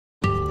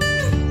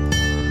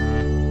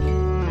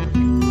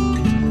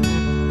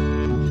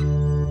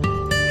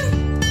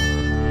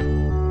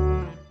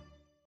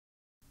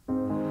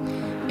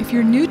If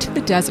you're new to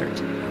the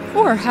desert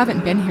or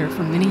haven't been here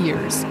for many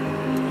years,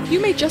 you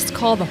may just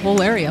call the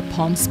whole area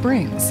Palm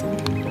Springs.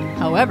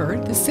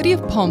 However, the city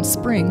of Palm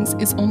Springs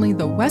is only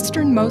the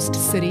westernmost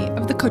city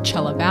of the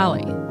Coachella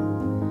Valley.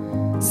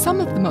 Some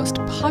of the most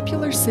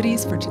popular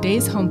cities for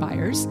today's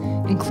homebuyers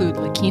include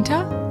La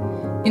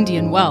Quinta,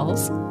 Indian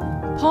Wells,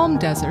 Palm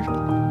Desert,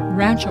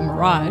 Rancho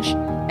Mirage,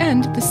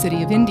 and the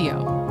city of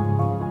Indio.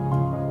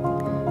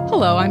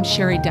 Hello, I'm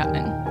Sheri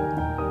Dettman.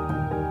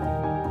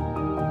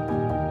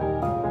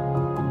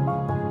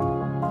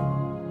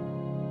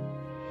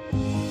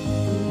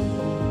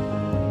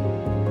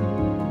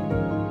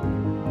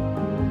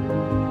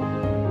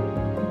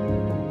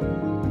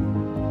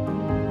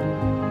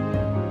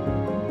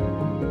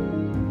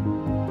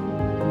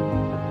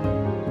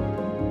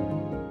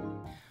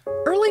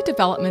 Early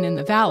development in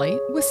the valley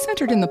was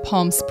centered in the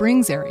Palm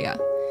Springs area,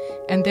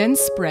 and then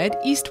spread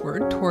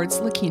eastward towards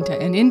La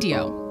Quinta and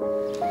Indio.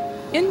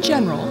 In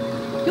general,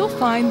 you'll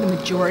find the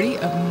majority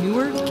of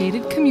newer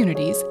gated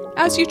communities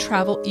as you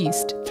travel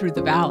east through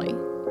the valley.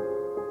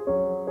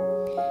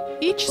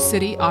 Each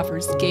city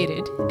offers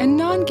gated and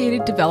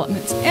non-gated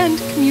developments and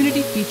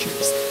community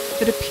features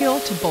that appeal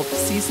to both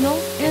seasonal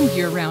and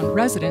year-round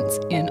residents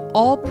in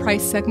all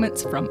price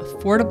segments from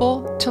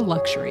affordable to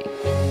luxury.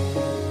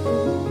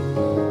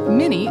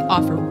 Many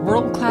offer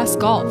world-class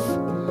golf,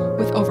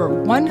 with over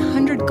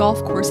 100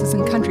 golf courses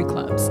and country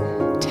clubs,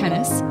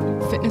 tennis,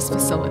 fitness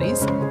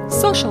facilities,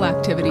 social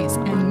activities,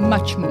 and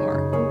much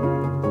more.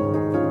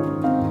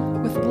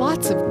 With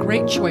lots of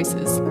great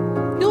choices,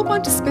 you'll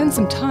want to spend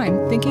some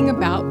time thinking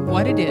about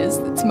what it is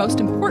that's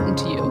most important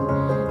to you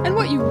and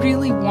what you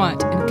really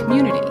want in a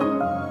community.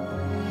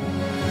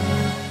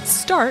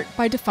 Start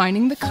by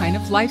defining the kind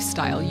of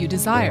lifestyle you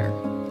desire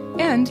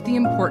and the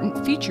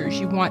important features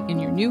you want in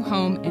your new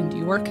home and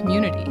your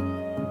community.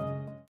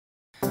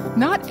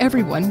 Not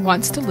everyone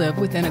wants to live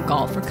within a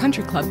golf or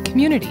country club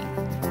community.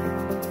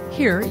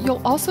 Here,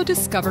 you'll also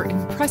discover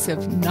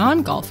impressive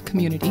non-golf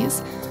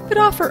communities that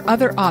offer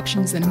other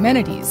options and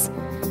amenities,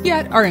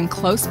 yet are in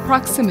close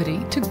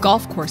proximity to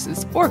golf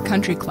courses or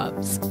country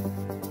clubs.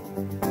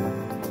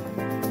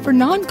 For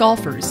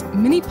non-golfers,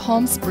 many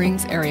Palm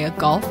Springs area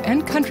golf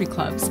and country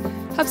clubs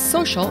have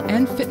social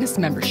and fitness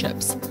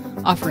memberships,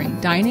 offering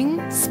dining,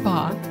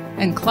 spa,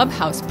 and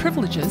clubhouse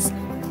privileges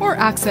or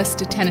access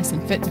to tennis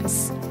and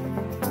fitness.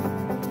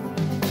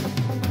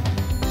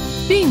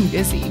 Being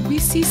busy, we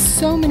see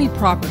so many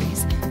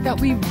properties that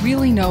we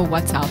really know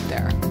what's out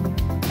there.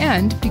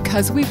 And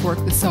because we've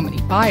worked with so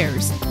many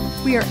buyers,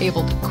 we are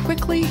able to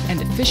quickly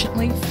and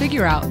efficiently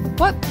figure out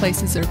what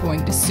places are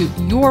going to suit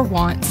your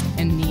wants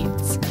and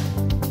needs.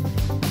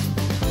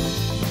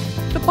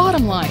 The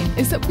bottom line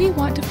is that we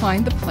want to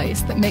find the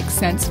place that makes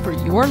sense for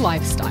your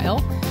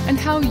lifestyle and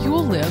how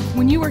you'll live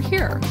when you are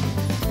here.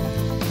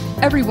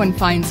 Everyone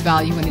finds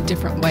value in a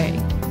different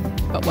way,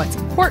 but what's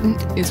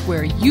important is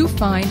where you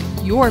find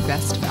your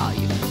best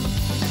value.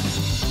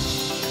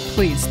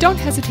 Please don't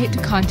hesitate to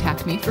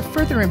contact me for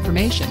further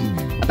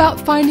information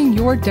about finding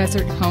your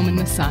desert home in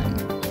the sun.